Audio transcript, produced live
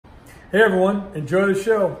Hey everyone, enjoy the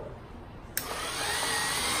show.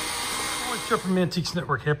 Schafer from Mantiques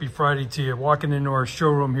Network, happy Friday to you. Walking into our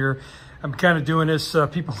showroom here. I'm kind of doing this,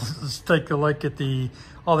 people let's take a look at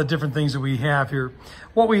all the different things that we have here.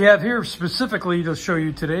 What we have here specifically to show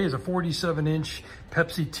you today is a 47-inch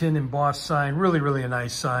Pepsi tin embossed sign. Really, really a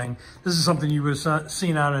nice sign. This is something you would have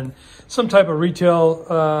seen out in some type of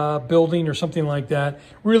retail building or something like that.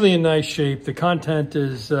 Really in nice shape. The content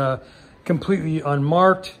is completely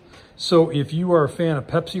unmarked. So if you are a fan of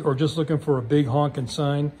Pepsi or just looking for a big honking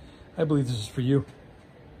sign, I believe this is for you.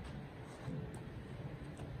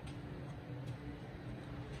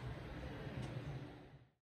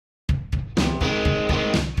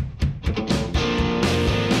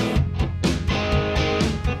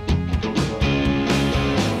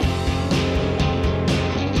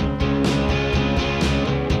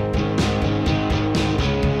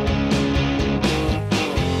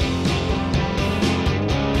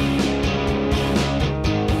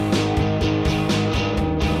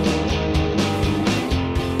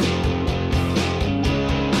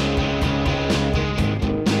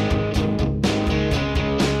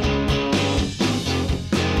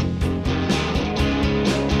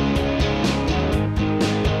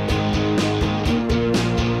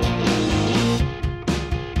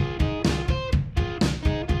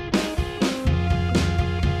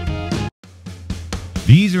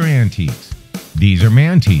 These are antiques. These are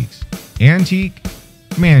mantiques. Antique,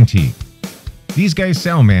 mantique. These guys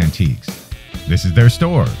sell mantiques. This is their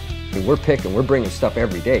store. We're picking, we're bringing stuff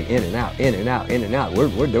every day, in and out, in and out, in and out.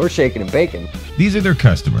 We're shaking and baking. These are their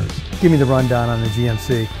customers. Give me the rundown on the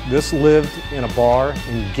GMC. This lived in a bar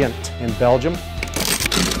in Ghent in Belgium.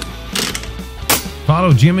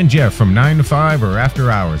 Follow Jim and Jeff from 9 to 5 or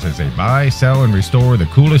after hours as they buy, sell, and restore the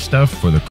coolest stuff for the